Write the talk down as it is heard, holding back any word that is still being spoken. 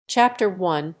Chapter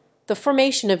 1: The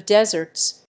Formation of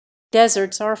Deserts.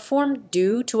 Deserts are formed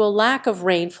due to a lack of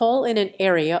rainfall in an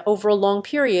area over a long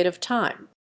period of time.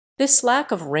 This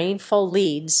lack of rainfall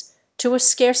leads to a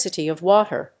scarcity of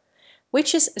water,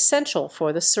 which is essential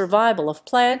for the survival of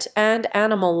plant and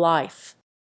animal life.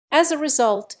 As a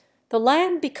result, the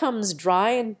land becomes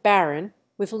dry and barren,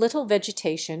 with little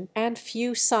vegetation and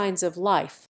few signs of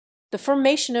life. The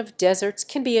formation of deserts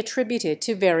can be attributed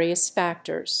to various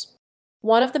factors.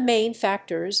 One of the main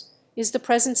factors is the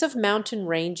presence of mountain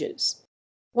ranges.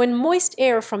 When moist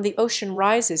air from the ocean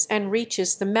rises and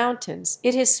reaches the mountains,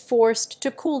 it is forced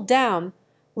to cool down,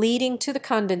 leading to the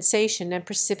condensation and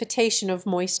precipitation of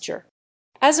moisture.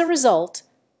 As a result,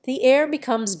 the air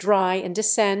becomes dry and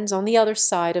descends on the other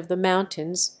side of the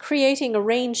mountains, creating a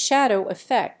rain-shadow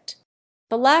effect.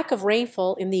 The lack of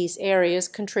rainfall in these areas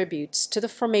contributes to the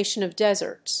formation of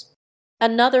deserts.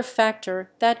 Another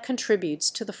factor that contributes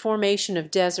to the formation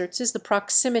of deserts is the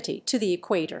proximity to the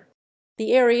equator.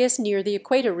 The areas near the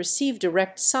equator receive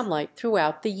direct sunlight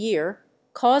throughout the year,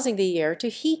 causing the air to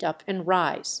heat up and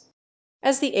rise.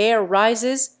 As the air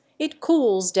rises, it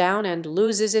cools down and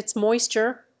loses its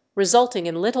moisture, resulting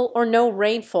in little or no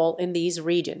rainfall in these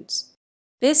regions.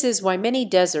 This is why many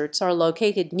deserts are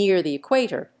located near the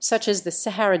equator, such as the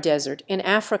Sahara Desert in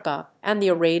Africa and the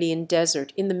Arabian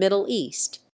Desert in the Middle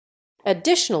East.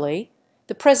 Additionally,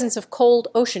 the presence of cold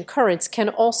ocean currents can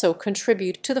also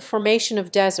contribute to the formation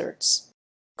of deserts.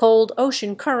 Cold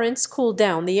ocean currents cool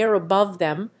down the air above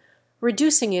them,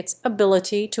 reducing its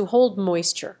ability to hold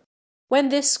moisture. When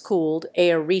this cooled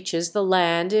air reaches the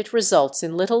land, it results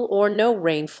in little or no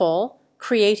rainfall,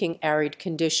 creating arid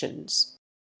conditions.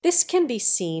 This can be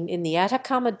seen in the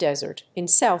Atacama Desert in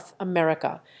South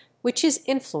America, which is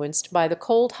influenced by the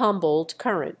cold Humboldt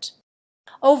Current.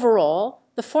 Overall,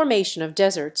 the formation of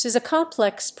deserts is a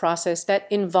complex process that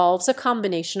involves a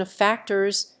combination of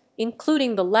factors,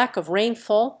 including the lack of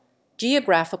rainfall,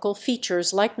 geographical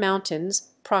features like mountains,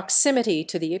 proximity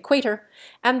to the equator,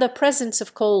 and the presence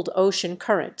of cold ocean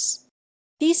currents.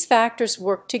 These factors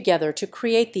work together to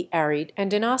create the arid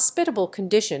and inhospitable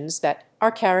conditions that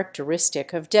are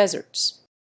characteristic of deserts.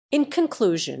 In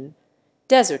conclusion,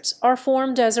 deserts are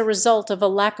formed as a result of a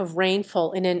lack of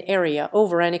rainfall in an area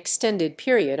over an extended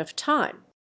period of time.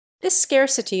 This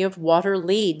scarcity of water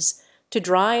leads to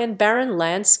dry and barren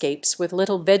landscapes with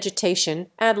little vegetation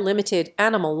and limited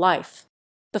animal life.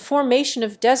 The formation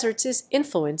of deserts is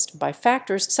influenced by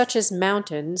factors such as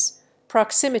mountains,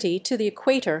 proximity to the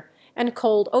equator, and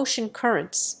cold ocean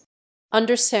currents.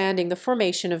 Understanding the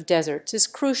formation of deserts is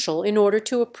crucial in order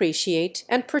to appreciate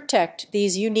and protect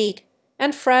these unique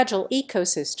and fragile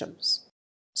ecosystems.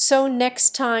 So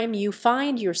next time you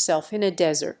find yourself in a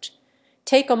desert,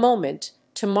 take a moment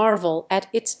to marvel at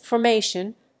its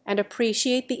formation and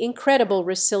appreciate the incredible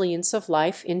resilience of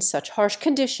life in such harsh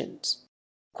conditions.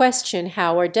 Question: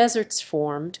 how are deserts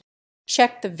formed?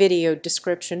 Check the video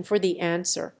description for the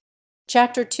answer.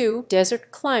 Chapter 2: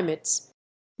 Desert Climates.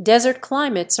 Desert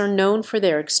climates are known for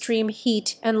their extreme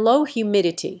heat and low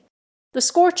humidity. The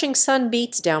scorching sun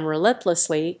beats down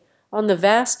relentlessly on the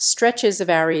vast stretches of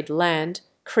arid land,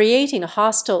 creating a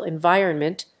hostile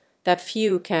environment that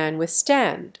few can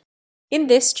withstand. In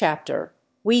this chapter,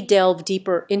 we delve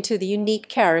deeper into the unique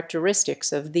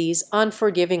characteristics of these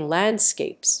unforgiving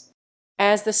landscapes.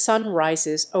 As the sun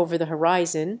rises over the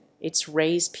horizon, its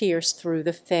rays pierce through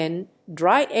the thin,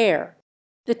 dry air.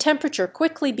 The temperature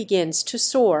quickly begins to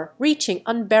soar, reaching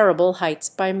unbearable heights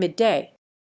by midday.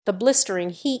 The blistering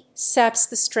heat saps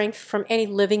the strength from any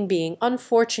living being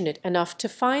unfortunate enough to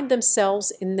find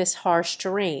themselves in this harsh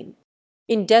terrain.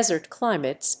 In desert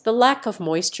climates, the lack of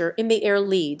moisture in the air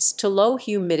leads to low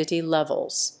humidity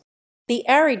levels. The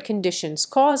arid conditions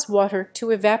cause water to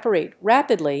evaporate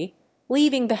rapidly,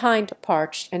 leaving behind a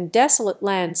parched and desolate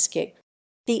landscape.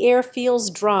 The air feels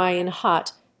dry and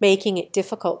hot, making it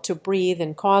difficult to breathe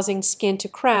and causing skin to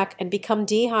crack and become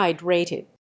dehydrated.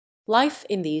 Life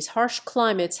in these harsh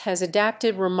climates has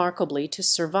adapted remarkably to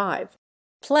survive.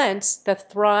 Plants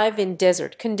that thrive in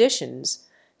desert conditions,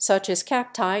 such as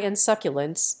cacti and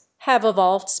succulents, have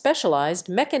evolved specialized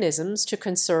mechanisms to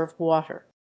conserve water.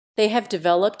 They have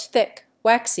developed thick,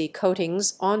 waxy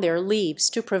coatings on their leaves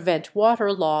to prevent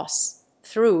water loss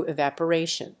through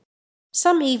evaporation.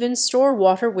 Some even store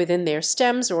water within their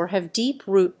stems or have deep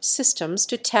root systems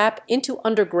to tap into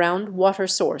underground water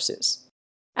sources.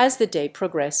 As the day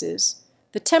progresses,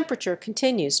 the temperature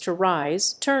continues to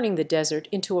rise, turning the desert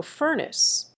into a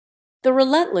furnace. The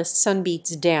relentless sun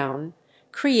beats down,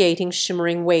 creating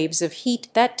shimmering waves of heat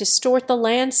that distort the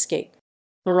landscape.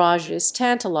 Mirages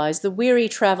tantalize the weary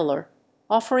traveler,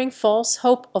 offering false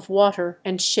hope of water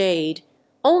and shade,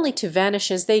 only to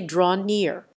vanish as they draw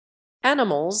near.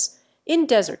 Animals in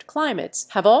desert climates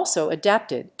have also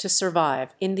adapted to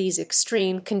survive in these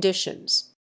extreme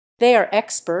conditions. They are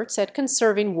experts at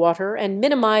conserving water and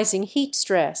minimizing heat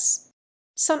stress.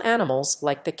 Some animals,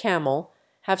 like the camel,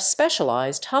 have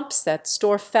specialized humps that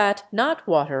store fat, not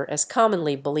water, as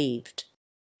commonly believed.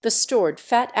 The stored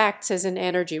fat acts as an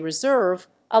energy reserve,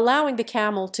 allowing the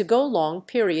camel to go long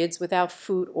periods without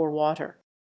food or water.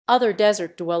 Other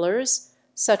desert dwellers,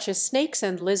 such as snakes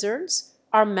and lizards,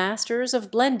 are masters of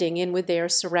blending in with their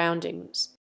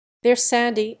surroundings. Their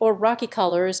sandy or rocky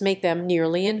colors make them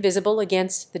nearly invisible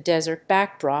against the desert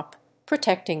backdrop,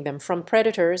 protecting them from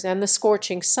predators and the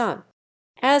scorching sun.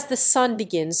 As the sun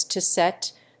begins to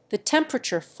set, the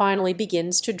temperature finally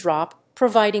begins to drop,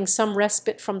 providing some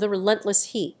respite from the relentless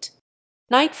heat.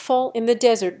 Nightfall in the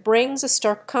desert brings a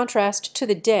stark contrast to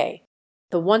the day.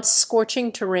 The once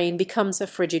scorching terrain becomes a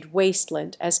frigid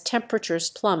wasteland as temperatures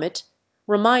plummet,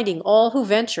 reminding all who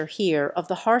venture here of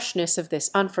the harshness of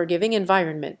this unforgiving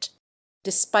environment.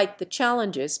 Despite the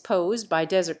challenges posed by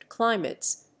desert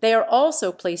climates, they are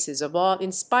also places of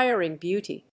awe-inspiring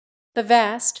beauty. The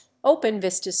vast, open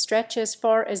vistas stretch as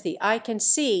far as the eye can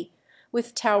see,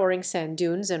 with towering sand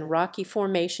dunes and rocky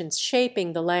formations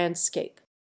shaping the landscape.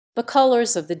 The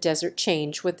colors of the desert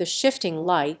change with the shifting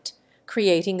light,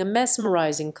 creating a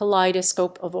mesmerizing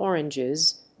kaleidoscope of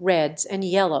oranges, reds, and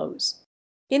yellows.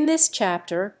 In this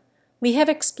chapter, we have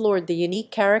explored the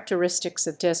unique characteristics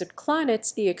of desert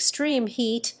climates, the extreme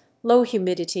heat, low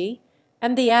humidity,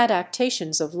 and the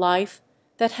adaptations of life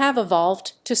that have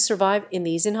evolved to survive in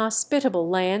these inhospitable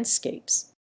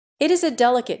landscapes. It is a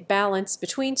delicate balance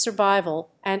between survival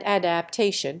and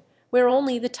adaptation, where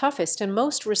only the toughest and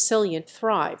most resilient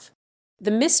thrive.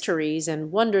 The mysteries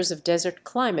and wonders of desert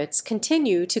climates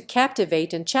continue to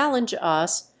captivate and challenge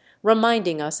us,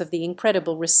 reminding us of the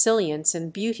incredible resilience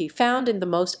and beauty found in the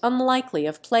most unlikely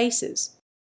of places.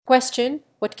 Question: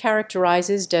 what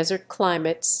characterizes desert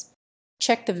climates?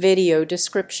 Check the video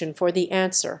description for the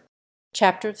answer.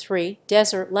 Chapter 3: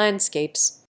 Desert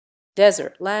Landscapes.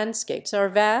 Desert landscapes are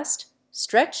vast,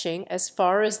 stretching as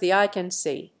far as the eye can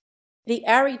see. The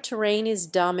arid terrain is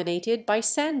dominated by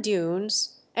sand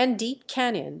dunes and deep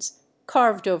canyons,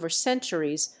 carved over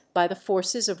centuries by the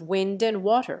forces of wind and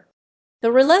water.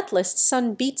 The relentless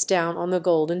sun beats down on the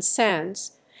golden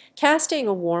sands, casting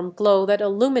a warm glow that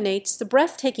illuminates the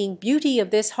breathtaking beauty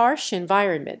of this harsh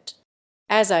environment.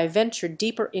 As I ventured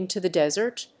deeper into the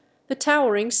desert, the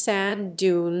towering sand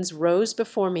dunes rose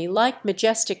before me like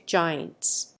majestic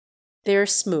giants. Their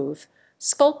smooth,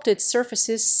 sculpted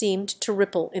surfaces seemed to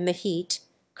ripple in the heat,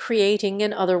 creating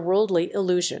an otherworldly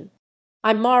illusion.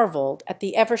 I marveled at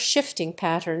the ever-shifting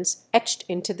patterns etched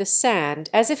into the sand,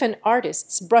 as if an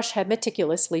artist's brush had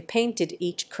meticulously painted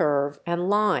each curve and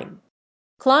line.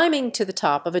 Climbing to the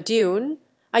top of a dune,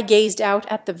 I gazed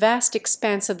out at the vast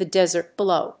expanse of the desert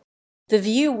below. The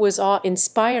view was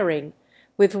awe-inspiring,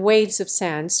 with waves of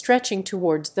sand stretching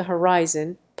towards the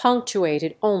horizon,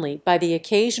 punctuated only by the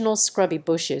occasional scrubby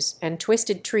bushes and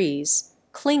twisted trees,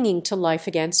 clinging to life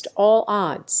against all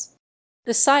odds.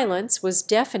 The silence was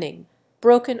deafening,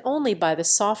 broken only by the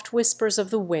soft whispers of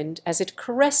the wind as it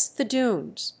caressed the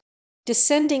dunes.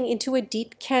 Descending into a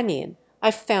deep canyon,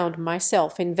 I found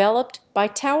myself enveloped by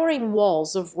towering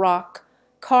walls of rock,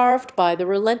 carved by the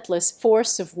relentless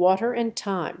force of water and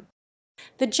time.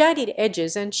 The jagged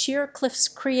edges and sheer cliffs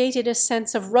created a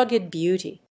sense of rugged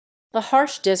beauty. The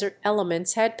harsh desert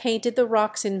elements had painted the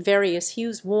rocks in various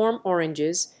hues, warm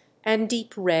oranges and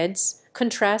deep reds,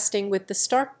 contrasting with the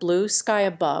stark blue sky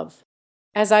above.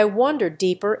 As I wandered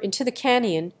deeper into the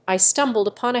canyon, I stumbled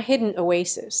upon a hidden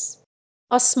oasis.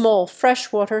 A small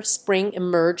freshwater spring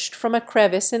emerged from a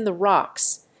crevice in the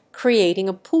rocks, creating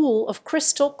a pool of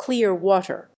crystal clear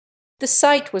water. The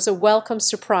sight was a welcome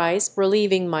surprise,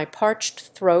 relieving my parched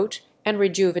throat and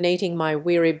rejuvenating my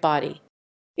weary body.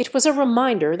 It was a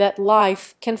reminder that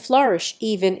life can flourish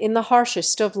even in the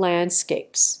harshest of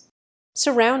landscapes.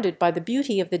 Surrounded by the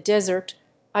beauty of the desert,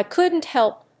 I couldn't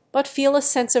help but feel a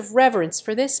sense of reverence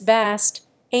for this vast,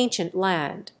 ancient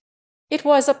land. It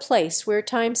was a place where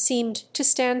time seemed to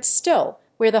stand still,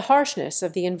 where the harshness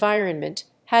of the environment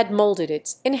had molded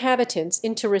its inhabitants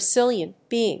into resilient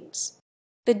beings.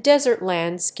 The desert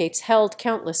landscapes held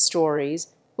countless stories,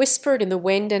 whispered in the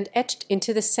wind and etched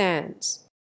into the sands.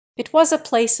 It was a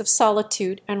place of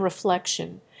solitude and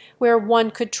reflection, where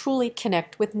one could truly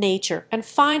connect with nature and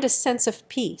find a sense of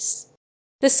peace.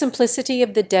 The simplicity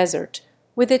of the desert,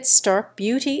 with its stark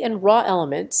beauty and raw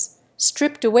elements,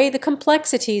 stripped away the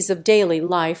complexities of daily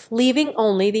life, leaving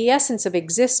only the essence of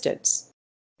existence.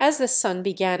 As the sun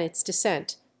began its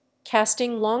descent,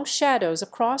 Casting long shadows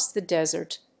across the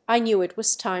desert, I knew it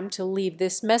was time to leave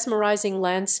this mesmerizing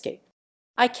landscape.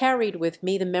 I carried with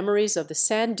me the memories of the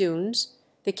sand dunes,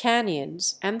 the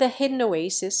canyons, and the hidden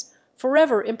oasis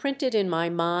forever imprinted in my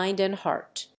mind and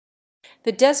heart.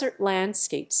 The desert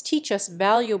landscapes teach us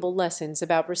valuable lessons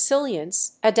about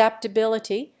resilience,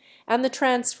 adaptability, and the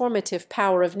transformative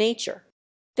power of nature.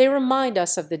 They remind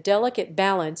us of the delicate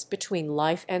balance between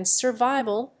life and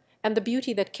survival and the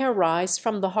beauty that can arise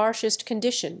from the harshest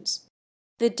conditions.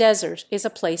 The desert is a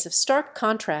place of stark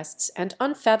contrasts and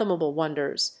unfathomable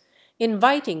wonders,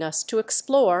 inviting us to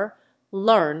explore,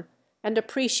 learn, and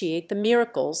appreciate the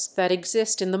miracles that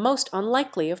exist in the most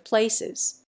unlikely of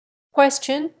places.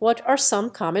 Question: what are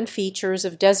some common features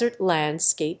of desert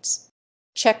landscapes?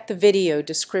 Check the video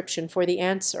description for the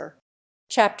answer.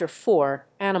 Chapter 4: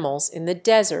 Animals in the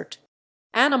Desert.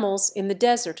 Animals in the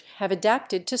desert have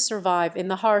adapted to survive in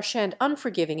the harsh and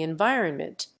unforgiving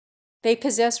environment. They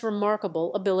possess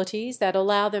remarkable abilities that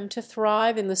allow them to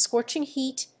thrive in the scorching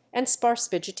heat and sparse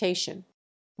vegetation.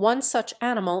 One such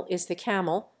animal is the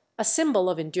camel, a symbol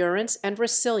of endurance and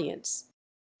resilience.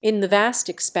 In the vast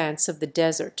expanse of the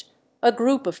desert, a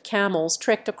group of camels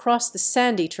trekked across the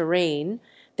sandy terrain,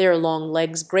 their long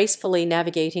legs gracefully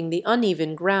navigating the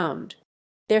uneven ground.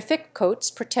 Their thick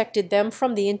coats protected them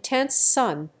from the intense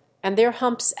sun, and their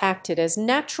humps acted as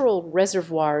natural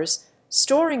reservoirs,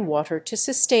 storing water to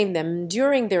sustain them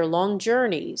during their long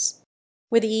journeys.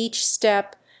 With each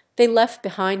step, they left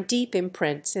behind deep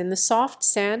imprints in the soft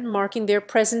sand, marking their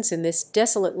presence in this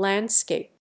desolate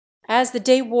landscape. As the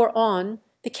day wore on,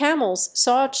 the camels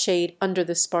sought shade under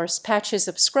the sparse patches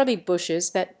of scrubby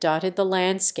bushes that dotted the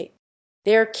landscape.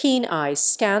 Their keen eyes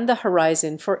scanned the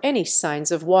horizon for any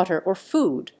signs of water or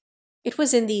food. It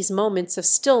was in these moments of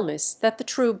stillness that the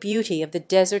true beauty of the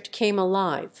desert came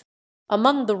alive.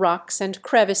 Among the rocks and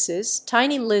crevices,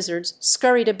 tiny lizards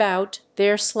scurried about,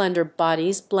 their slender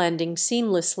bodies blending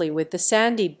seamlessly with the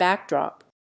sandy backdrop.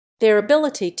 Their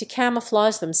ability to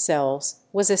camouflage themselves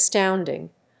was astounding,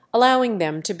 allowing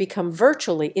them to become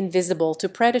virtually invisible to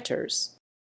predators.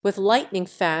 With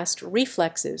lightning-fast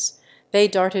reflexes, they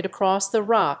darted across the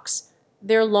rocks,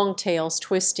 their long tails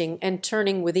twisting and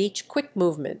turning with each quick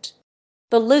movement.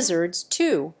 The lizards,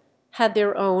 too, had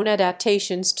their own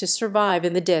adaptations to survive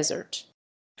in the desert.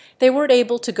 They were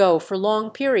able to go for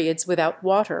long periods without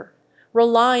water,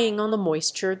 relying on the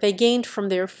moisture they gained from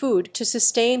their food to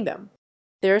sustain them.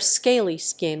 Their scaly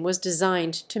skin was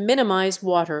designed to minimize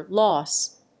water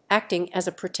loss, acting as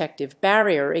a protective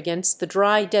barrier against the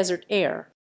dry desert air.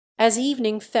 As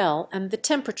evening fell and the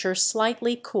temperature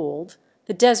slightly cooled,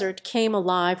 the desert came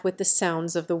alive with the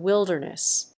sounds of the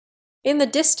wilderness. In the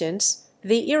distance,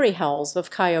 the eerie howls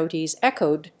of coyotes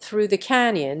echoed through the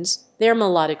canyons, their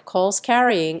melodic calls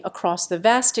carrying across the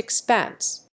vast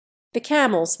expanse. The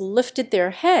camels lifted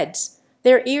their heads,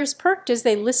 their ears perked as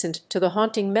they listened to the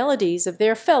haunting melodies of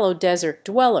their fellow desert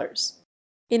dwellers.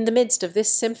 In the midst of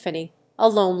this symphony, a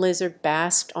lone lizard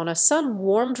basked on a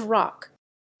sun-warmed rock,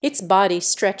 its body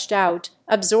stretched out,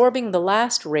 absorbing the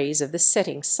last rays of the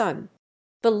setting sun.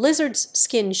 The lizard's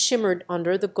skin shimmered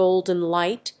under the golden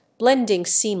light, blending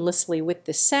seamlessly with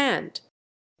the sand.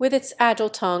 With its agile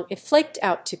tongue it flaked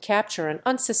out to capture an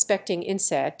unsuspecting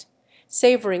insect,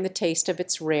 savoring the taste of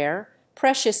its rare,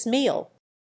 precious meal.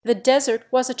 The desert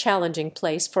was a challenging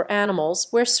place for animals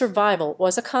where survival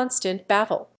was a constant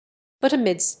battle. But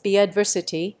amidst the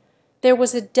adversity, there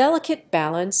was a delicate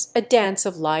balance, a dance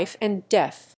of life and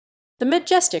death. The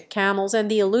majestic camels and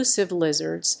the elusive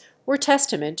lizards were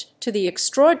testament to the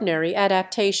extraordinary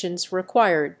adaptations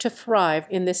required to thrive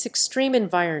in this extreme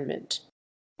environment.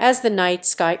 As the night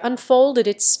sky unfolded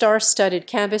its star-studded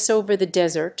canvas over the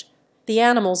desert, the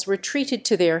animals retreated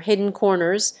to their hidden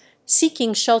corners,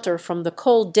 seeking shelter from the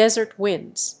cold desert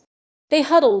winds. They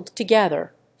huddled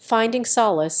together, finding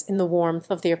solace in the warmth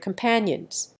of their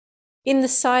companions. In the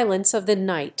silence of the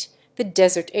night, the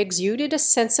desert exuded a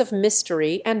sense of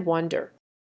mystery and wonder.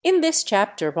 In this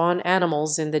chapter on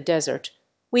animals in the desert,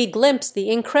 we glimpse the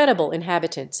incredible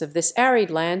inhabitants of this arid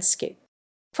landscape.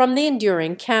 From the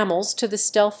enduring camels to the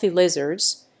stealthy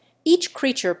lizards, each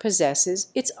creature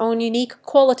possesses its own unique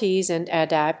qualities and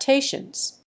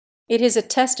adaptations. It is a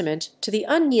testament to the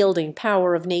unyielding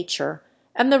power of nature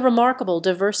and the remarkable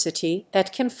diversity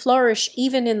that can flourish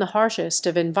even in the harshest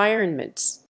of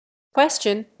environments.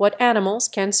 Question: what animals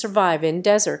can survive in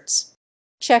deserts?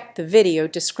 Check the video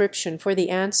description for the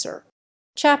answer.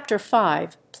 Chapter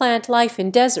 5: Plant Life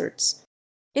in Deserts.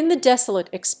 In the desolate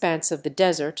expanse of the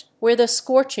desert, where the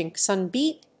scorching sun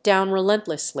beat down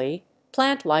relentlessly,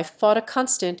 plant life fought a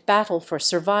constant battle for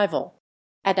survival.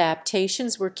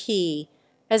 Adaptations were key,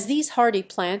 as these hardy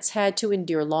plants had to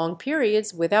endure long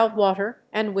periods without water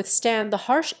and withstand the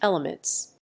harsh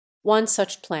elements. One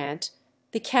such plant,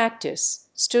 the cactus,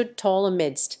 stood tall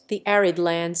amidst the arid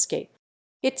landscape.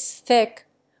 Its thick,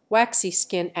 waxy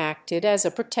skin acted as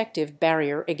a protective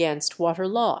barrier against water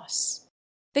loss.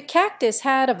 The cactus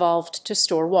had evolved to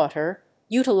store water,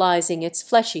 utilizing its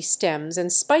fleshy stems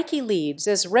and spiky leaves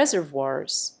as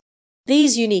reservoirs.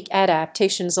 These unique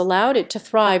adaptations allowed it to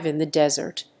thrive in the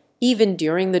desert, even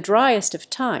during the driest of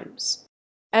times.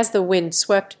 As the wind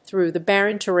swept through the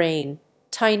barren terrain,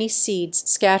 tiny seeds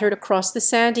scattered across the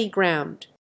sandy ground.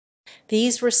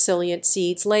 These resilient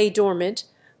seeds lay dormant,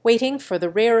 waiting for the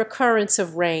rare occurrence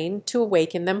of rain to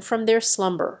awaken them from their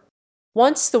slumber.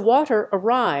 Once the water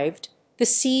arrived, the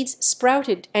seeds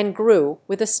sprouted and grew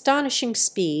with astonishing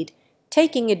speed,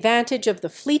 taking advantage of the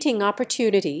fleeting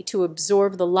opportunity to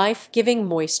absorb the life-giving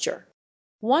moisture.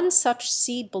 One such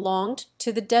seed belonged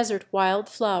to the desert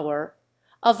wildflower,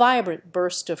 a vibrant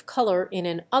burst of color in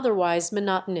an otherwise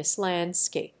monotonous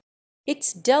landscape.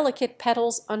 Its delicate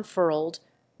petals unfurled,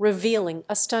 revealing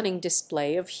a stunning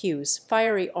display of hues: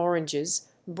 fiery oranges,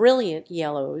 brilliant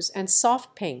yellows, and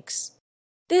soft pinks.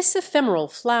 This ephemeral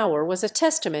flower was a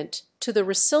testament to the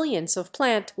resilience of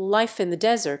plant life in the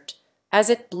desert, as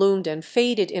it bloomed and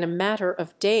faded in a matter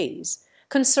of days,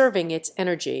 conserving its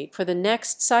energy for the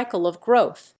next cycle of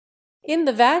growth. In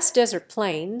the vast desert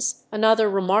plains, another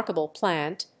remarkable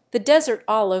plant, the desert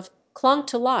olive, clung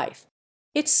to life.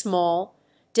 Its small,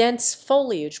 dense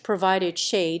foliage provided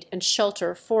shade and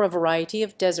shelter for a variety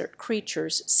of desert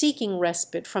creatures seeking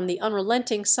respite from the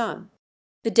unrelenting sun.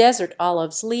 The desert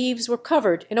olive's leaves were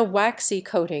covered in a waxy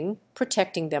coating,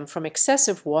 protecting them from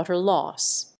excessive water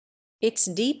loss. Its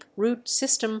deep root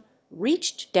system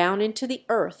reached down into the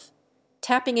earth,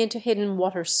 tapping into hidden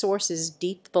water sources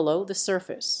deep below the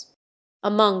surface.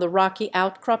 Among the rocky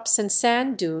outcrops and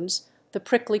sand dunes, the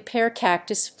prickly pear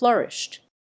cactus flourished.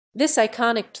 This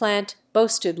iconic plant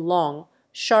boasted long,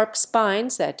 sharp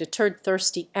spines that deterred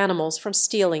thirsty animals from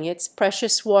stealing its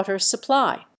precious water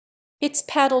supply. Its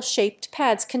paddle-shaped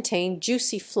pads contained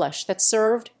juicy flesh that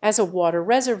served as a water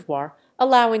reservoir,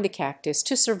 allowing the cactus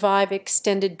to survive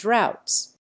extended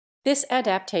droughts. This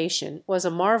adaptation was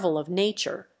a marvel of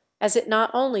nature, as it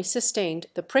not only sustained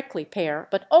the prickly pear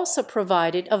but also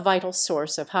provided a vital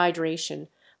source of hydration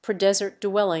for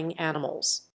desert-dwelling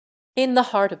animals. In the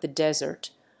heart of the desert,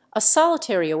 a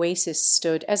solitary oasis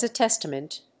stood as a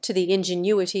testament to the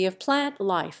ingenuity of plant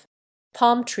life.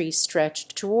 Palm trees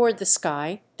stretched toward the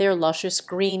sky, their luscious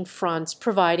green fronds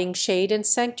providing shade and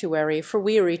sanctuary for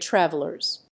weary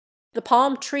travelers. The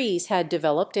palm trees had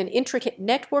developed an intricate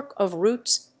network of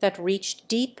roots that reached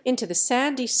deep into the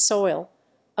sandy soil,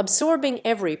 absorbing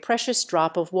every precious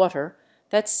drop of water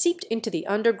that seeped into the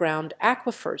underground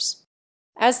aquifers.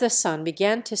 As the sun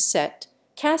began to set,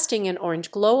 casting an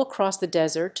orange glow across the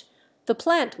desert, the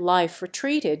plant life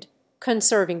retreated,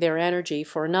 conserving their energy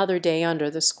for another day under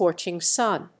the scorching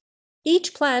sun.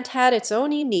 Each plant had its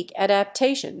own unique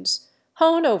adaptations,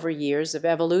 honed over years of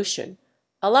evolution,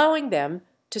 allowing them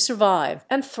to survive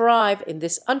and thrive in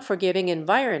this unforgiving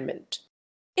environment.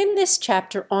 In this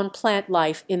chapter on plant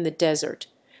life in the desert,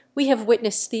 we have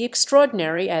witnessed the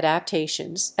extraordinary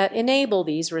adaptations that enable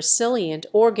these resilient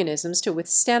organisms to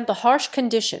withstand the harsh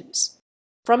conditions.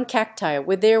 From cacti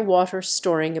with their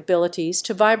water-storing abilities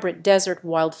to vibrant desert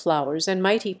wildflowers and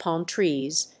mighty palm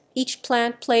trees, each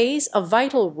plant plays a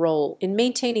vital role in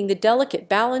maintaining the delicate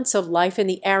balance of life in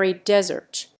the arid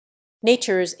desert.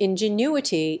 Nature's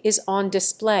ingenuity is on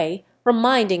display,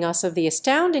 reminding us of the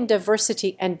astounding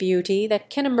diversity and beauty that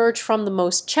can emerge from the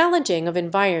most challenging of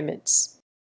environments.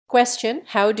 Question: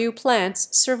 how do plants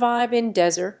survive in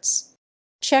deserts?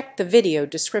 Check the video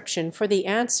description for the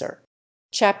answer.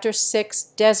 Chapter 6: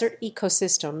 Desert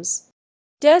Ecosystems.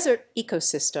 Desert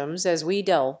ecosystems. As we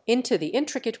delve into the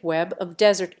intricate web of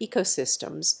desert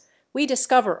ecosystems, we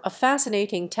discover a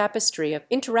fascinating tapestry of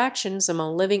interactions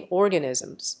among living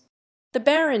organisms. The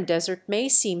barren desert may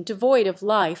seem devoid of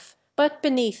life, but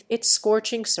beneath its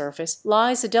scorching surface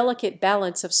lies a delicate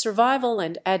balance of survival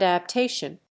and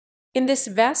adaptation. In this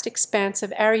vast expanse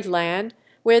of arid land,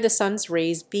 where the sun's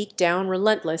rays beat down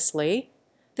relentlessly,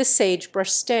 the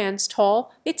sagebrush stands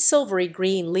tall, its silvery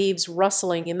green leaves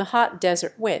rustling in the hot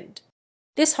desert wind.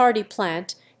 This hardy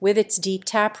plant, with its deep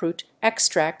taproot,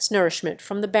 extracts nourishment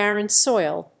from the barren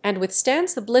soil and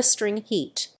withstands the blistering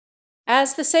heat.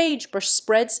 As the sagebrush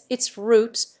spreads its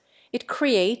roots, it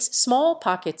creates small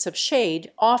pockets of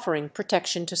shade, offering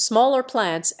protection to smaller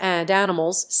plants and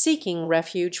animals seeking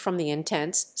refuge from the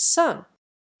intense sun.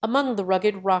 Among the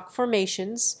rugged rock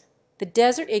formations, The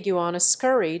desert iguana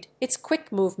scurried, its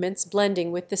quick movements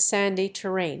blending with the sandy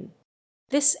terrain.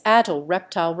 This adult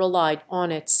reptile relied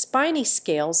on its spiny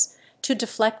scales to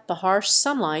deflect the harsh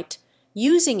sunlight,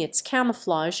 using its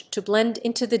camouflage to blend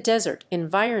into the desert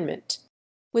environment.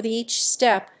 With each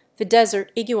step, the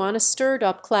desert iguana stirred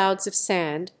up clouds of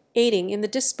sand, aiding in the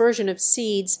dispersion of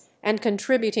seeds and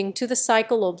contributing to the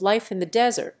cycle of life in the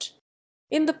desert.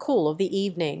 In the cool of the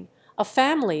evening, a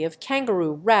family of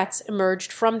kangaroo rats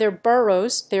emerged from their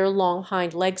burrows, their long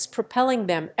hind legs propelling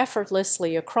them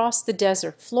effortlessly across the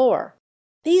desert floor.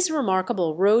 These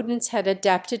remarkable rodents had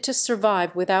adapted to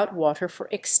survive without water for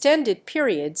extended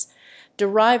periods,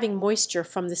 deriving moisture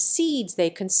from the seeds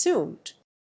they consumed.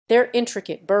 Their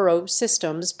intricate burrow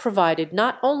systems provided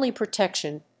not only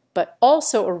protection, but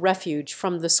also a refuge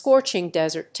from the scorching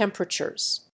desert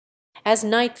temperatures. As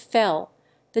night fell,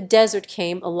 the desert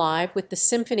came alive with the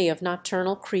symphony of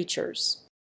nocturnal creatures.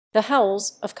 The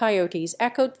howls of coyotes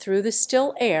echoed through the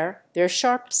still air, their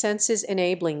sharp senses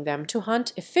enabling them to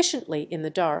hunt efficiently in the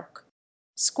dark.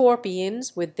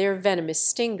 Scorpions, with their venomous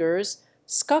stingers,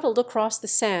 scuttled across the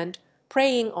sand,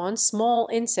 preying on small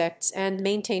insects and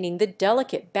maintaining the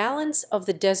delicate balance of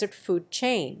the desert food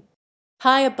chain.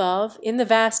 High above, in the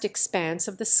vast expanse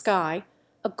of the sky,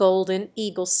 a golden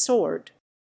eagle soared.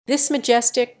 This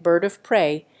majestic bird of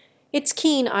prey, its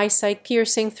keen eyesight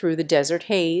piercing through the desert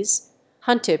haze,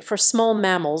 hunted for small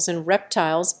mammals and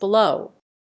reptiles below.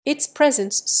 Its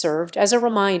presence served as a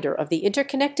reminder of the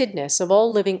interconnectedness of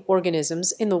all living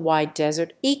organisms in the wide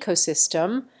desert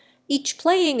ecosystem, each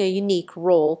playing a unique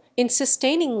role in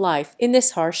sustaining life in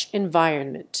this harsh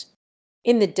environment.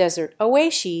 In the desert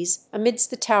oases, amidst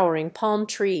the towering palm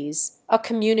trees, a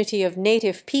community of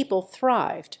native people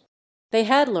thrived. They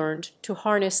had learned to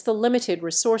harness the limited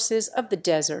resources of the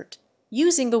desert,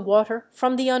 using the water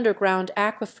from the underground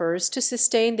aquifers to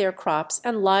sustain their crops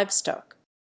and livestock.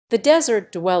 The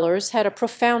desert dwellers had a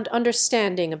profound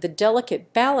understanding of the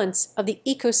delicate balance of the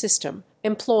ecosystem,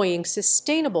 employing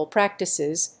sustainable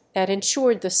practices that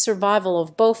ensured the survival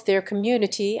of both their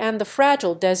community and the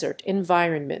fragile desert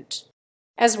environment.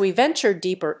 As we venture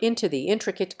deeper into the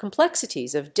intricate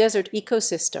complexities of desert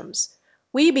ecosystems,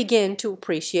 we begin to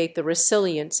appreciate the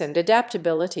resilience and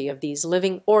adaptability of these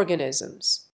living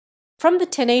organisms. From the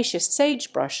tenacious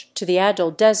sagebrush to the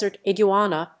agile desert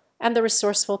iguana and the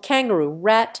resourceful kangaroo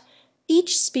rat,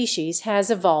 each species has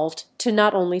evolved to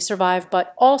not only survive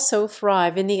but also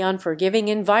thrive in the unforgiving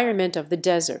environment of the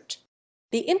desert.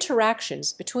 The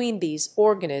interactions between these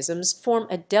organisms form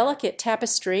a delicate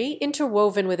tapestry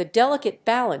interwoven with a delicate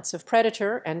balance of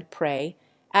predator and prey,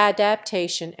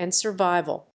 adaptation and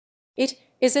survival. It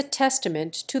is a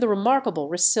testament to the remarkable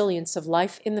resilience of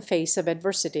life in the face of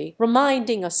adversity,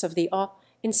 reminding us of the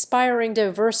awe-inspiring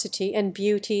diversity and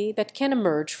beauty that can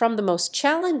emerge from the most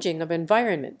challenging of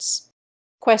environments.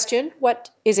 Question: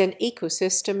 what is an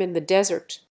ecosystem in the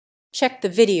desert? Check the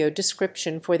video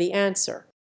description for the answer.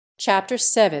 Chapter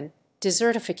 7: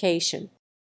 Desertification.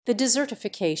 The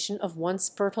desertification of once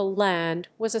fertile land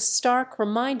was a stark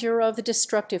reminder of the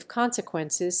destructive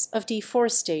consequences of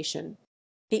deforestation.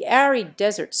 The arid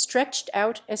desert stretched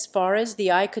out as far as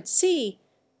the eye could see,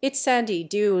 its sandy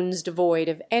dunes devoid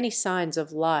of any signs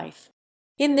of life.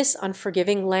 In this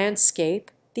unforgiving landscape,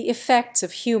 the effects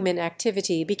of human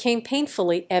activity became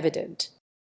painfully evident.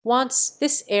 Once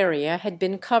this area had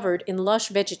been covered in lush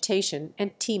vegetation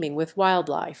and teeming with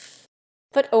wildlife.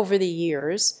 But over the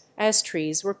years, as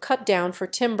trees were cut down for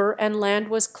timber and land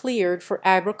was cleared for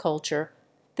agriculture,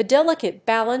 the delicate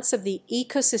balance of the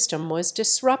ecosystem was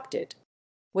disrupted.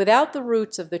 Without the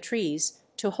roots of the trees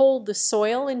to hold the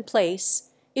soil in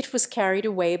place, it was carried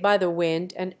away by the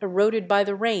wind and eroded by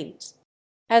the rains.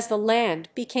 As the land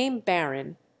became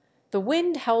barren, the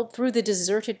wind howled through the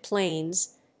deserted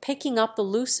plains, picking up the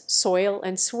loose soil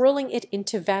and swirling it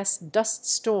into vast dust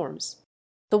storms.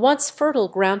 The once fertile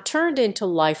ground turned into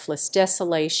lifeless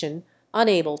desolation,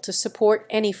 unable to support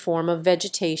any form of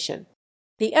vegetation.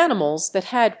 The animals that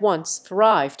had once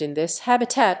thrived in this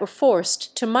habitat were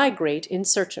forced to migrate in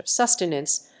search of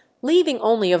sustenance, leaving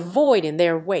only a void in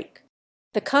their wake.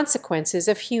 The consequences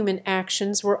of human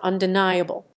actions were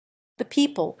undeniable. The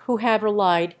people who had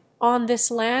relied on this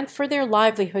land for their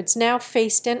livelihoods now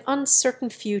faced an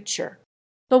uncertain future.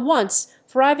 The once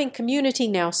thriving community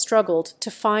now struggled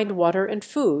to find water and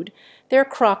food, their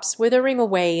crops withering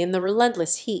away in the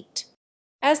relentless heat.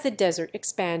 As the desert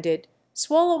expanded,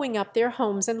 swallowing up their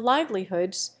homes and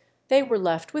livelihoods, they were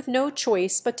left with no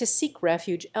choice but to seek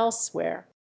refuge elsewhere.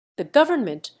 The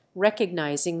government,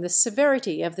 recognizing the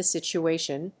severity of the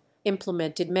situation,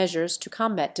 implemented measures to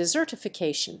combat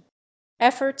desertification.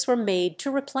 Efforts were made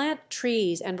to replant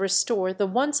trees and restore the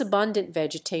once abundant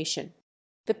vegetation.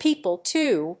 The people,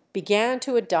 too, began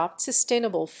to adopt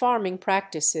sustainable farming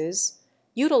practices,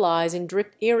 utilizing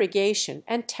drip irrigation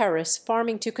and terrace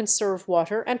farming to conserve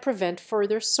water and prevent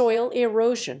further soil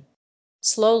erosion.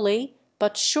 Slowly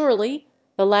but surely,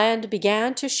 the land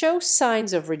began to show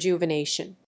signs of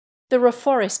rejuvenation. The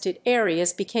reforested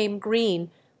areas became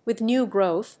green with new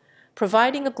growth,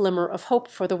 providing a glimmer of hope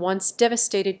for the once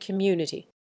devastated community.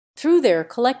 Through their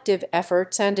collective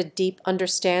efforts and a deep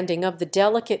understanding of the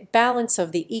delicate balance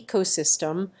of the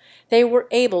ecosystem, they were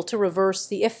able to reverse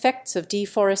the effects of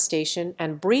deforestation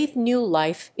and breathe new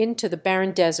life into the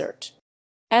barren desert.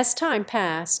 As time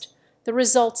passed, the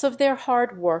results of their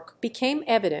hard work became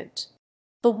evident.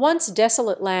 The once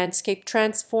desolate landscape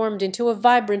transformed into a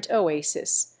vibrant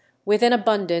oasis, with an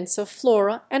abundance of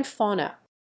flora and fauna.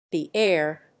 The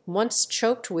air, once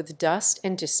choked with dust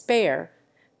and despair,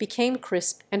 became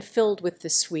crisp and filled with the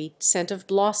sweet scent of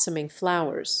blossoming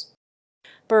flowers.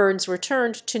 Birds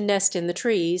returned to nest in the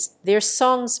trees, their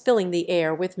songs filling the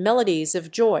air with melodies of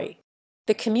joy.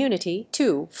 The community,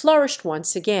 too, flourished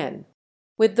once again.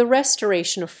 With the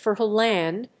restoration of fertile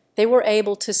land, they were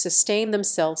able to sustain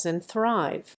themselves and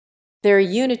thrive. Their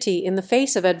unity in the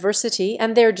face of adversity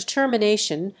and their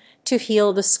determination to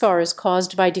heal the scars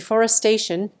caused by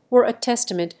deforestation were a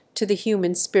testament to the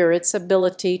human spirit's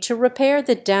ability to repair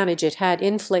the damage it had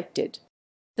inflicted.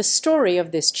 The story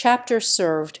of this chapter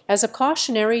served as a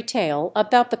cautionary tale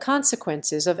about the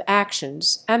consequences of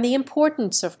actions and the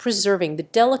importance of preserving the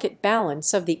delicate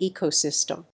balance of the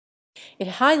ecosystem. It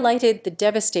highlighted the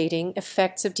devastating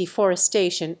effects of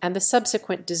deforestation and the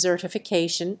subsequent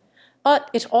desertification,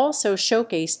 but it also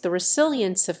showcased the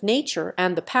resilience of nature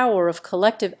and the power of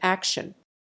collective action.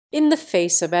 In the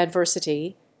face of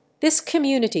adversity, this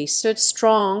community stood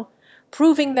strong,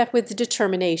 proving that with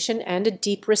determination and a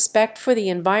deep respect for the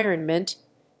environment,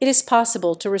 it is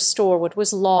possible to restore what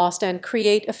was lost and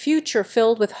create a future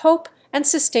filled with hope and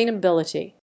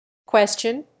sustainability.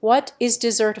 Question: what is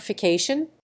desertification?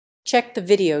 Check the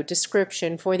video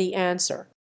description for the answer.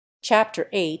 Chapter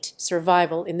 8: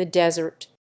 Survival in the Desert.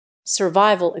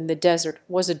 Survival in the desert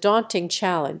was a daunting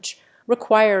challenge,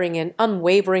 requiring an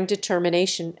unwavering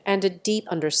determination and a deep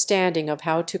understanding of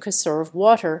how to conserve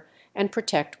water and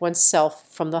protect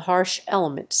oneself from the harsh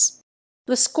elements.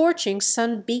 The scorching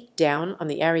sun beat down on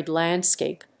the arid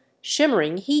landscape,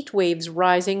 shimmering heat waves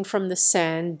rising from the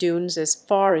sand dunes as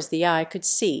far as the eye could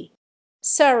see.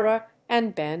 Sarah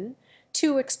and Ben,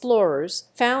 two explorers,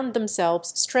 found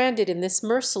themselves stranded in this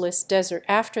merciless desert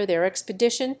after their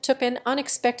expedition took an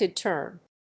unexpected turn.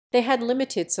 They had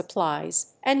limited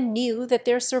supplies and knew that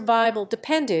their survival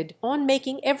depended on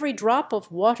making every drop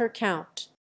of water count.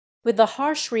 With the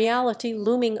harsh reality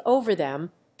looming over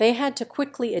them, they had to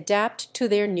quickly adapt to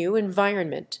their new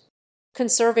environment.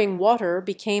 Conserving water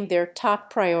became their top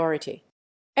priority.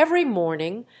 Every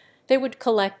morning, they would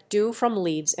collect dew from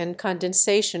leaves and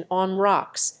condensation on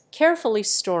rocks, carefully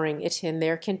storing it in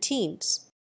their canteens.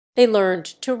 They learned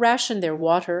to ration their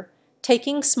water,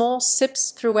 taking small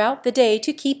sips throughout the day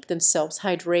to keep themselves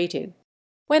hydrated.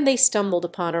 When they stumbled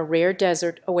upon a rare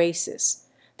desert oasis,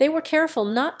 they were careful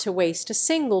not to waste a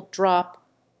single drop,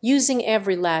 using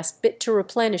every last bit to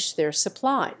replenish their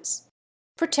supplies.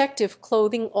 Protective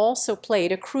clothing also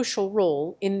played a crucial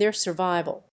role in their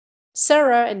survival.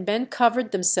 Sarah and Ben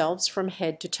covered themselves from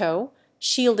head to toe,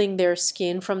 shielding their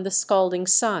skin from the scalding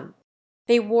sun.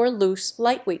 They wore loose,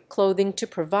 lightweight clothing to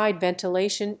provide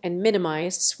ventilation and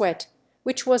minimize sweat,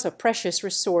 which was a precious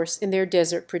resource in their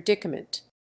desert predicament.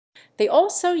 They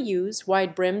also used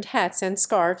wide-brimmed hats and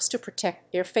scarves to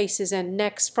protect their faces and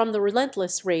necks from the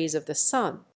relentless rays of the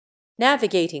sun.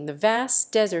 Navigating the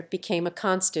vast desert became a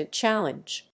constant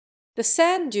challenge. The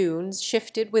sand dunes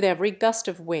shifted with every gust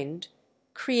of wind,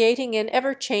 creating an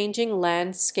ever-changing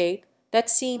landscape that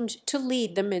seemed to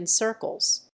lead them in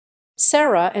circles.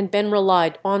 Sarah and Ben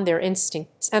relied on their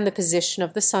instincts and the position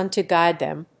of the sun to guide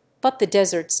them, but the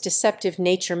desert's deceptive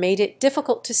nature made it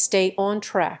difficult to stay on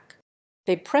track.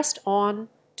 They pressed on,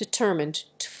 determined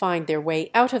to find their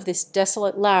way out of this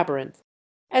desolate labyrinth.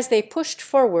 As they pushed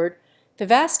forward, the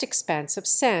vast expanse of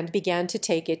sand began to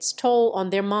take its toll on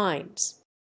their minds.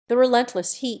 The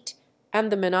relentless heat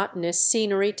and the monotonous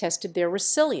scenery tested their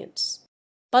resilience.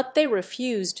 But they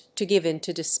refused to give in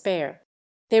to despair.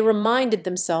 They reminded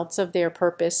themselves of their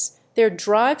purpose, their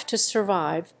drive to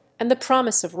survive, and the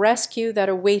promise of rescue that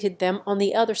awaited them on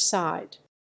the other side.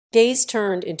 Days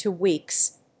turned into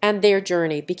weeks, and their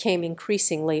journey became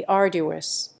increasingly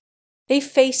arduous. They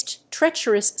faced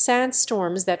treacherous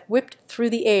sandstorms that whipped through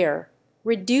the air,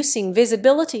 reducing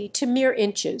visibility to mere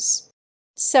inches.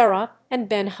 Sarah and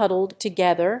Ben huddled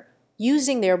together,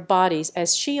 using their bodies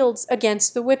as shields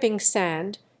against the whipping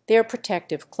sand, their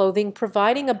protective clothing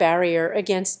providing a barrier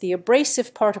against the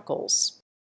abrasive particles.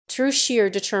 Through sheer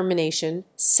determination,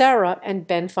 Sarah and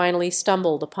Ben finally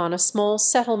stumbled upon a small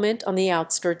settlement on the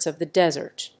outskirts of the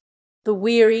desert. The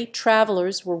weary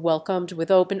travelers were welcomed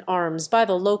with open arms by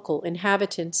the local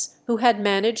inhabitants, who had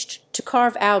managed to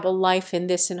carve out a life in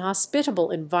this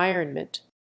inhospitable environment.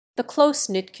 The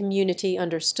close-knit community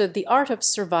understood the art of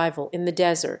survival in the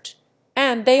desert,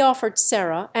 and they offered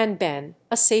Sarah and Ben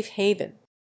a safe haven.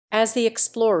 As the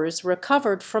explorers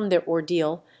recovered from their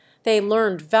ordeal, they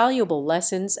learned valuable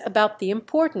lessons about the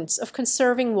importance of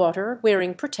conserving water,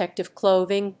 wearing protective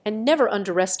clothing, and never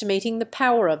underestimating the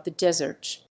power of the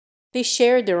desert. They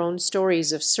shared their own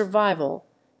stories of survival,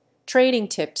 trading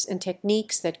tips and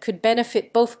techniques that could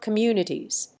benefit both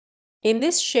communities. In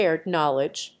this shared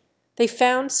knowledge, they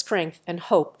found strength and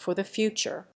hope for the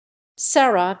future.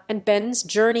 Sarah and Ben's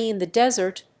journey in the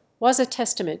desert was a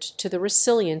testament to the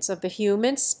resilience of the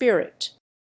human spirit.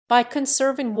 By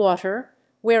conserving water,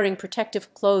 wearing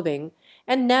protective clothing,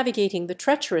 and navigating the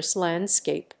treacherous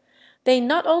landscape, they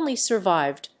not only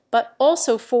survived but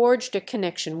also forged a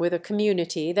connection with a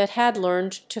community that had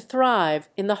learned to thrive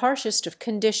in the harshest of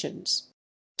conditions.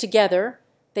 Together,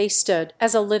 they stood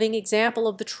as a living example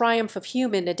of the triumph of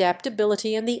human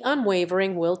adaptability and the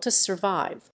unwavering will to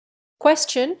survive.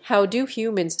 Question: how do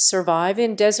humans survive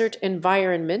in desert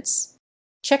environments?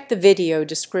 Check the video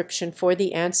description for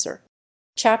the answer.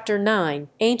 Chapter 9: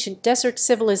 Ancient Desert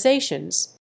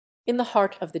Civilizations. In the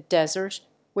heart of the desert,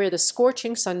 where the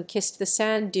scorching sun kissed the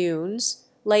sand dunes,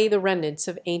 lay the remnants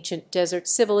of ancient desert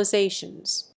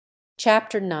civilizations.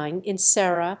 Chapter 9 in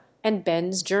Sarah and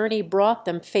Ben's journey brought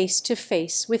them face to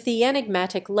face with the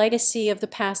enigmatic legacy of the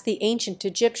past, the ancient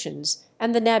Egyptians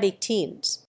and the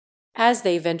Nabateans. As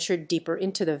they ventured deeper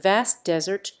into the vast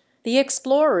desert, the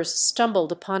explorers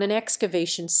stumbled upon an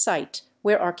excavation site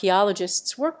where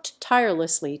archaeologists worked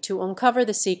tirelessly to uncover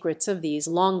the secrets of these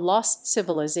long-lost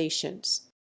civilizations.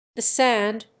 The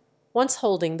sand, once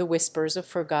holding the whispers of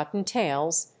forgotten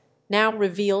tales, now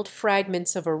revealed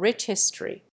fragments of a rich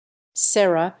history.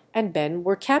 Sarah and Ben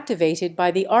were captivated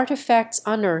by the artifacts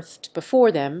unearthed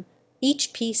before them,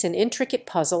 each piece an intricate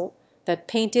puzzle that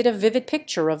painted a vivid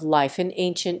picture of life in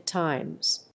ancient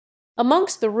times.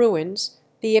 Amongst the ruins,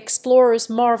 the explorers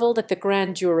marveled at the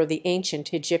grandeur of the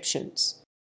ancient Egyptians.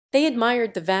 They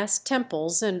admired the vast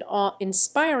temples and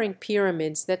awe-inspiring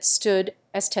pyramids that stood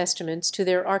as testaments to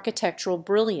their architectural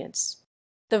brilliance.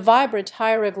 The vibrant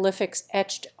hieroglyphics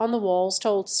etched on the walls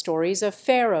told stories of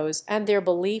pharaohs and their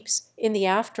beliefs in the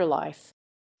afterlife.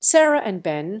 Sarah and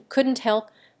Ben couldn't help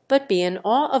but be in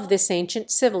awe of this ancient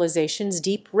civilization's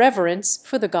deep reverence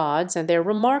for the gods and their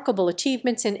remarkable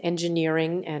achievements in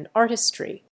engineering and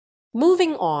artistry.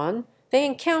 Moving on, they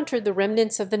encountered the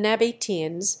remnants of the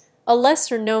Nabateans, a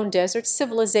lesser-known desert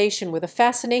civilization with a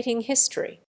fascinating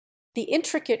history. The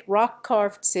intricate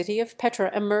rock-carved city of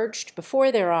Petra emerged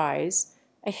before their eyes,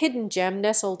 a hidden gem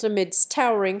nestled amidst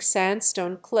towering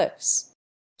sandstone cliffs.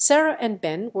 Sarah and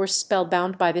Ben were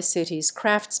spellbound by the city's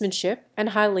craftsmanship and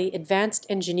highly advanced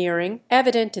engineering,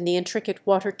 evident in the intricate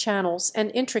water channels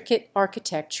and intricate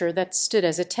architecture that stood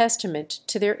as a testament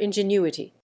to their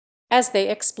ingenuity. As they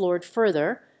explored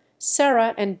further,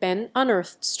 Sarah and Ben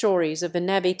unearthed stories of the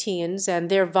Nabateans and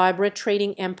their vibrant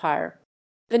trading empire.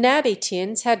 The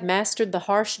Nabateans had mastered the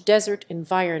harsh desert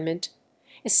environment,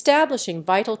 establishing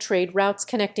vital trade routes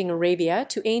connecting Arabia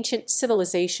to ancient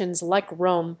civilizations like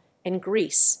Rome and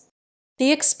Greece.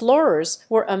 The explorers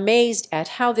were amazed at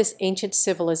how this ancient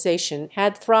civilization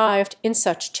had thrived in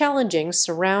such challenging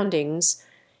surroundings,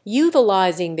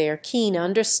 utilizing their keen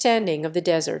understanding of the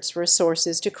desert's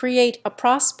resources to create a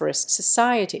prosperous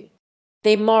society.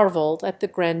 They marveled at the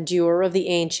grandeur of the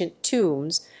ancient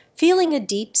tombs, feeling a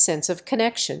deep sense of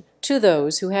connection to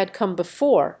those who had come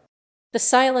before. The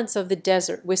silence of the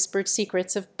desert whispered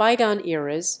secrets of bygone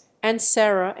eras, and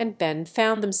Sarah and Ben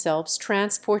found themselves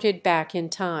transported back in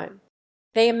time.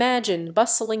 They imagined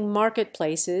bustling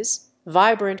marketplaces,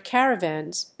 vibrant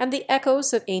caravans, and the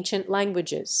echoes of ancient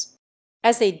languages.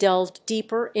 As they delved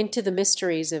deeper into the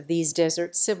mysteries of these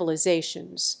desert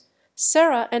civilizations,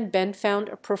 Sarah and Ben found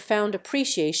a profound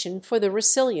appreciation for the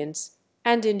resilience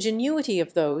and ingenuity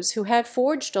of those who had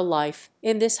forged a life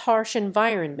in this harsh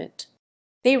environment.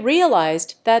 They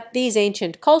realized that these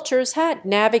ancient cultures had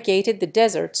navigated the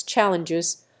desert's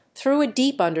challenges through a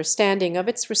deep understanding of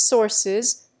its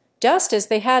resources, just as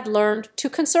they had learned to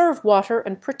conserve water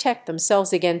and protect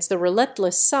themselves against the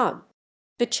relentless sun.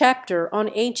 The chapter on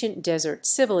ancient desert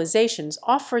civilizations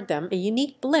offered them a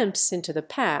unique glimpse into the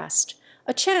past,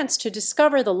 a chance to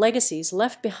discover the legacies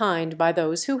left behind by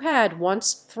those who had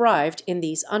once thrived in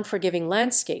these unforgiving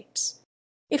landscapes.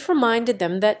 It reminded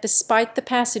them that despite the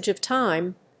passage of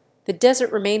time, the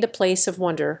desert remained a place of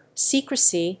wonder,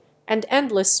 secrecy, and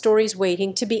endless stories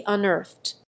waiting to be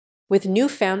unearthed. With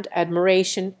newfound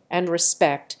admiration and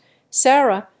respect,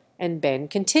 Sarah and Ben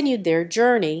continued their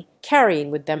journey,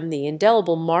 carrying with them the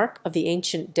indelible mark of the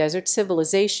ancient desert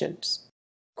civilizations.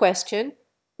 Question: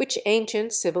 which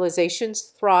ancient civilizations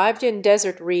thrived in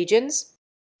desert regions?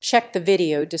 Check the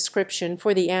video description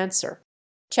for the answer.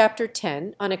 Chapter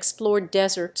 10, Unexplored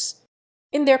Deserts.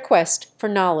 In their quest for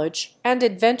knowledge and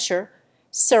adventure,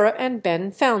 Sarah and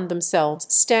Ben found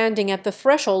themselves standing at the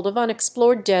threshold of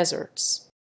unexplored deserts.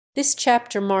 This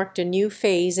chapter marked a new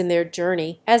phase in their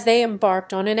journey as they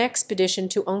embarked on an expedition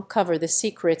to uncover the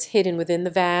secrets hidden within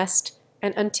the vast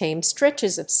and untamed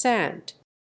stretches of sand.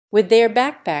 With their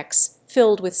backpacks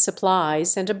filled with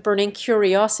supplies and a burning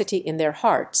curiosity in their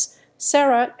hearts,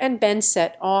 Sarah and Ben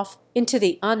set off into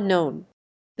the unknown.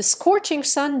 The scorching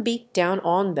sun beat down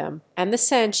on them, and the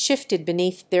sand shifted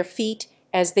beneath their feet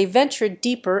as they ventured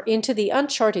deeper into the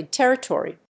uncharted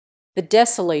territory. The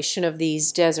desolation of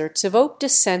these deserts evoked a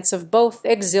sense of both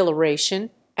exhilaration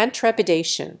and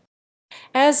trepidation.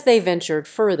 As they ventured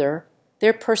further,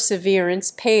 their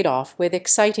perseverance paid off with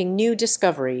exciting new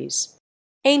discoveries.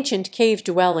 Ancient cave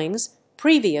dwellings,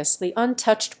 previously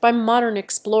untouched by modern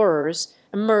explorers,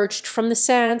 emerged from the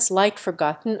sands like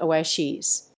forgotten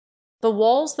oases. The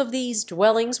walls of these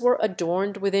dwellings were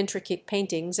adorned with intricate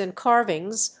paintings and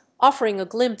carvings, offering a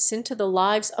glimpse into the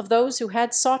lives of those who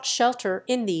had sought shelter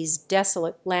in these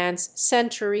desolate lands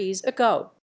centuries ago.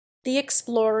 The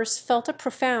explorers felt a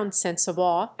profound sense of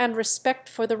awe and respect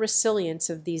for the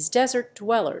resilience of these desert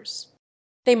dwellers.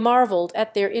 They marveled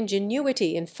at their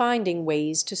ingenuity in finding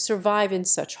ways to survive in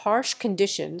such harsh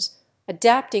conditions,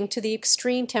 adapting to the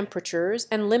extreme temperatures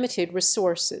and limited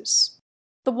resources.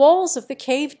 The walls of the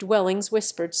cave dwellings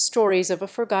whispered stories of a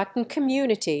forgotten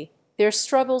community, their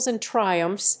struggles and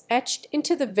triumphs etched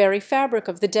into the very fabric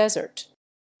of the desert.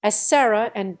 As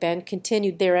Sarah and Ben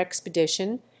continued their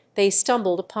expedition, they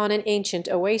stumbled upon an ancient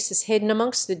oasis hidden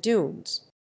amongst the dunes.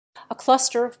 A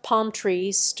cluster of palm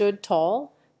trees stood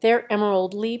tall, their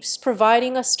emerald leaves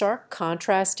providing a stark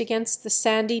contrast against the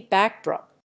sandy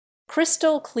backdrop.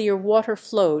 Crystal clear water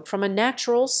flowed from a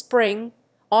natural spring,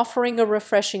 offering a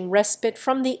refreshing respite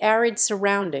from the arid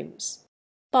surroundings.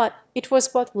 But it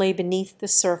was what lay beneath the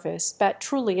surface that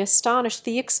truly astonished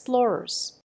the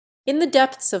explorers. In the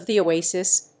depths of the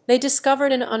oasis, they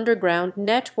discovered an underground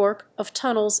network of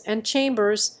tunnels and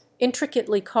chambers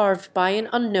intricately carved by an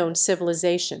unknown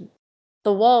civilization.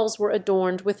 The walls were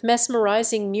adorned with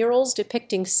mesmerizing murals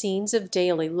depicting scenes of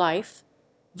daily life,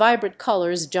 vibrant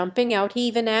colors jumping out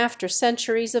even after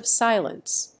centuries of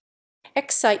silence.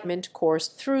 Excitement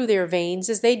coursed through their veins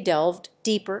as they delved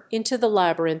deeper into the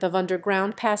labyrinth of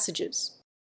underground passages.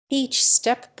 Each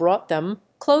step brought them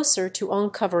closer to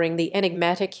uncovering the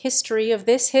enigmatic history of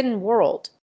this hidden world.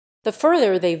 The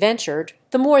further they ventured,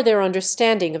 the more their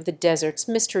understanding of the desert's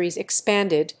mysteries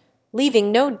expanded,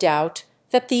 leaving no doubt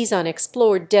that these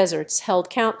unexplored deserts held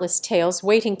countless tales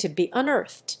waiting to be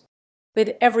unearthed.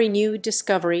 With every new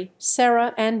discovery,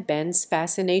 Sarah and Ben's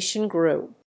fascination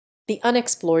grew. The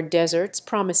unexplored deserts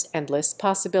promised endless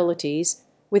possibilities,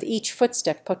 with each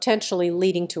footstep potentially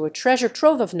leading to a treasure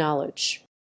trove of knowledge.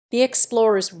 The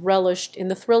explorers relished in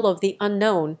the thrill of the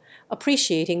unknown,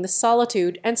 appreciating the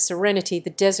solitude and serenity the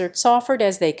deserts offered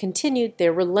as they continued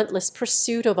their relentless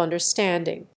pursuit of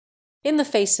understanding. In the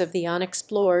face of the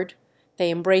unexplored, they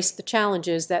embraced the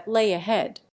challenges that lay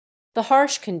ahead. The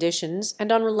harsh conditions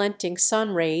and unrelenting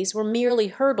sun rays were merely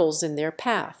hurdles in their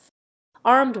path.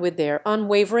 Armed with their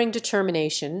unwavering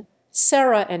determination,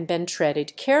 Sarah and Ben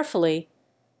treaded carefully,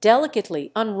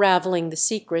 delicately unraveling the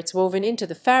secrets woven into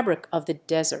the fabric of the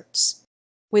deserts.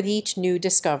 With each new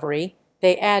discovery,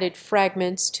 they added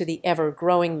fragments to the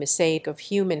ever-growing mosaic of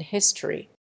human history.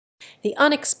 The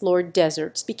unexplored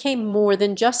deserts became more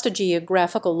than just a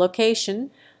geographical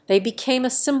location. They became a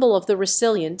symbol of the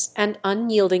resilience and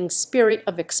unyielding spirit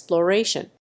of exploration.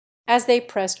 As they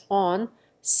pressed on,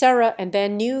 Sarah and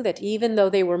Ben knew that even though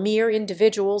they were mere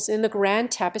individuals in the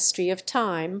grand tapestry of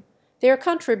time, their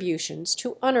contributions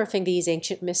to unearthing these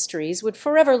ancient mysteries would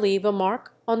forever leave a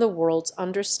mark on the world's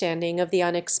understanding of the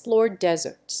unexplored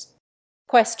deserts.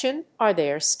 Question: are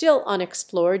there still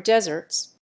unexplored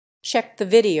deserts? Check the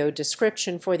video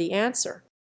description for the answer.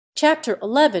 Chapter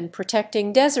 11,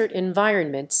 Protecting Desert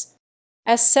Environments.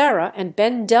 As Sarah and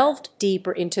Ben delved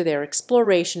deeper into their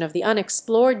exploration of the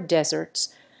unexplored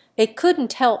deserts, they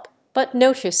couldn't help but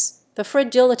notice the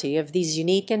fragility of these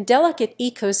unique and delicate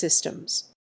ecosystems.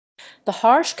 The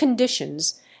harsh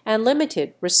conditions and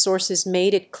limited resources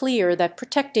made it clear that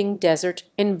protecting desert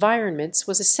environments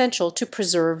was essential to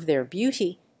preserve their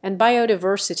beauty and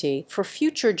biodiversity for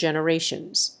future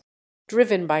generations.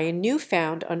 Driven by a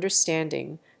newfound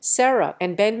understanding, Sarah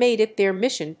and Ben made it their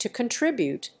mission to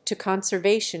contribute to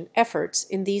conservation efforts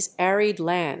in these arid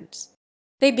lands.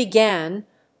 They began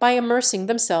by immersing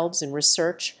themselves in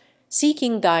research,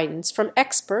 seeking guidance from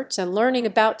experts and learning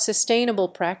about sustainable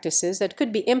practices that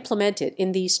could be implemented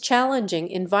in these challenging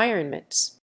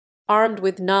environments. Armed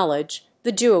with knowledge,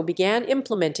 the duo began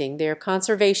implementing their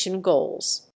conservation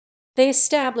goals. They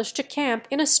established a camp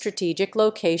in a strategic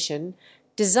location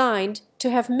designed to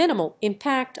have minimal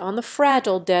impact on the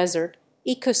fragile desert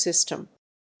ecosystem.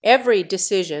 Every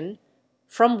decision,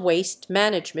 from waste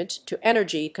management to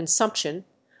energy consumption,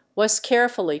 was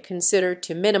carefully considered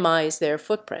to minimize their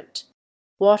footprint.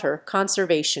 Water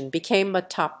conservation became a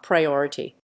top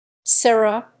priority.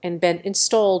 Sarah and Ben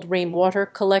installed rainwater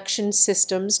collection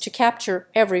systems to capture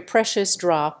every precious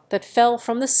drop that fell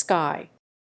from the sky.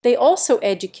 They also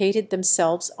educated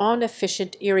themselves on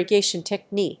efficient irrigation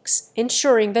techniques,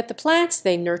 ensuring that the plants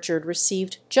they nurtured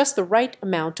received just the right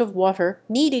amount of water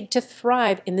needed to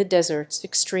thrive in the desert's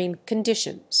extreme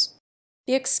conditions.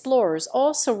 The explorers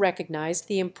also recognized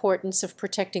the importance of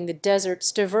protecting the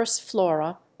desert's diverse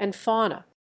flora and fauna.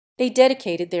 They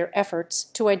dedicated their efforts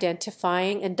to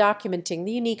identifying and documenting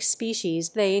the unique species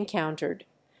they encountered,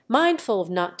 mindful of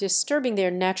not disturbing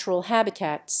their natural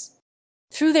habitats.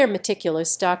 Through their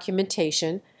meticulous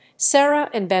documentation, Sarah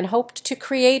and Ben hoped to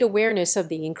create awareness of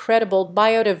the incredible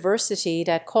biodiversity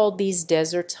that called these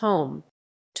deserts home.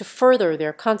 To further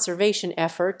their conservation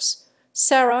efforts,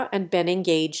 Sarah and Ben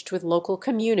engaged with local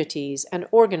communities and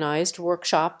organized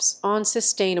workshops on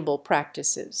sustainable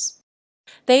practices.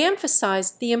 They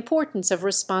emphasized the importance of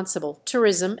responsible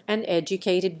tourism and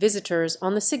educated visitors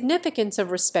on the significance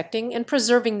of respecting and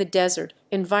preserving the desert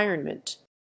environment.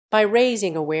 By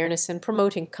raising awareness and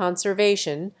promoting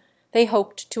conservation, they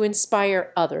hoped to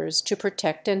inspire others to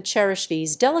protect and cherish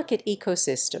these delicate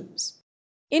ecosystems.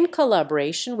 In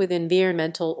collaboration with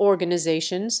environmental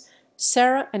organizations,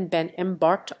 Sarah and Ben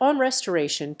embarked on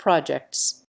restoration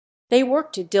projects. They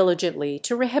worked diligently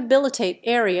to rehabilitate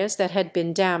areas that had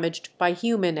been damaged by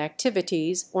human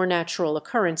activities or natural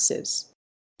occurrences.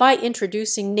 By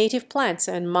introducing native plants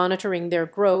and monitoring their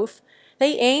growth,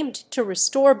 they aimed to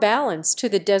restore balance to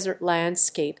the desert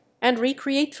landscape and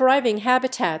recreate thriving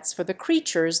habitats for the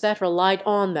creatures that relied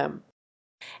on them.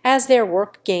 As their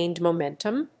work gained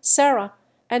momentum, Sarah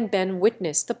and Ben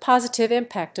witnessed the positive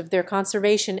impact of their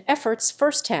conservation efforts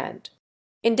firsthand.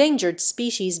 Endangered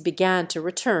species began to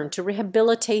return to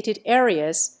rehabilitated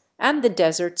areas, and the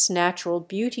desert's natural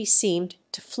beauty seemed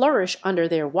to flourish under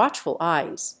their watchful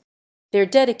eyes. Their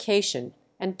dedication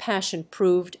and passion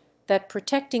proved that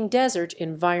protecting desert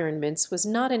environments was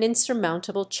not an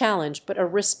insurmountable challenge but a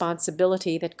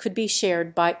responsibility that could be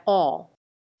shared by all.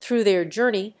 Through their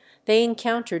journey, they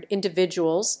encountered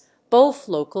individuals, both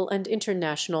local and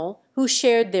international, who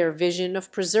shared their vision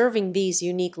of preserving these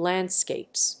unique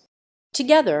landscapes.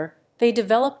 Together, they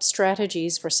developed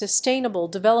strategies for sustainable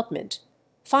development,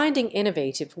 finding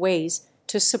innovative ways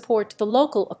to support the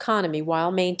local economy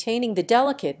while maintaining the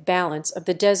delicate balance of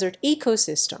the desert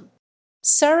ecosystem.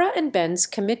 Sarah and Ben's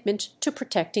commitment to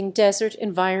protecting desert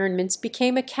environments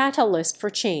became a catalyst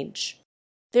for change.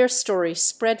 Their story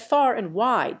spread far and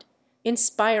wide,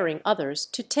 inspiring others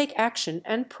to take action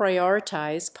and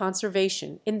prioritize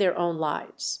conservation in their own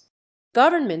lives.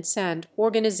 Governments and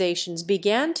organizations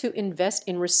began to invest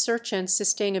in research and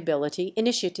sustainability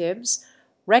initiatives,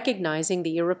 recognizing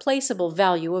the irreplaceable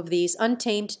value of these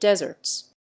untamed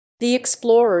deserts. The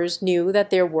explorers knew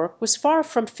that their work was far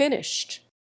from finished.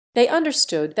 They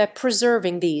understood that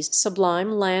preserving these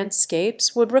sublime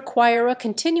landscapes would require a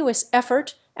continuous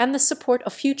effort and the support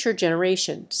of future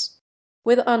generations.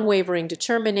 With unwavering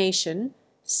determination,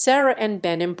 Sarah and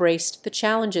Ben embraced the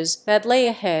challenges that lay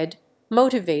ahead,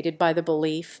 motivated by the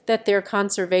belief that their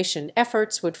conservation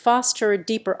efforts would foster a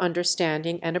deeper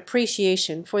understanding and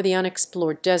appreciation for the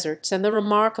unexplored deserts and the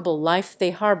remarkable life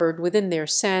they harbored within their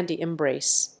sandy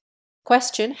embrace.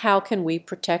 Question: how can we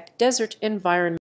protect desert environments?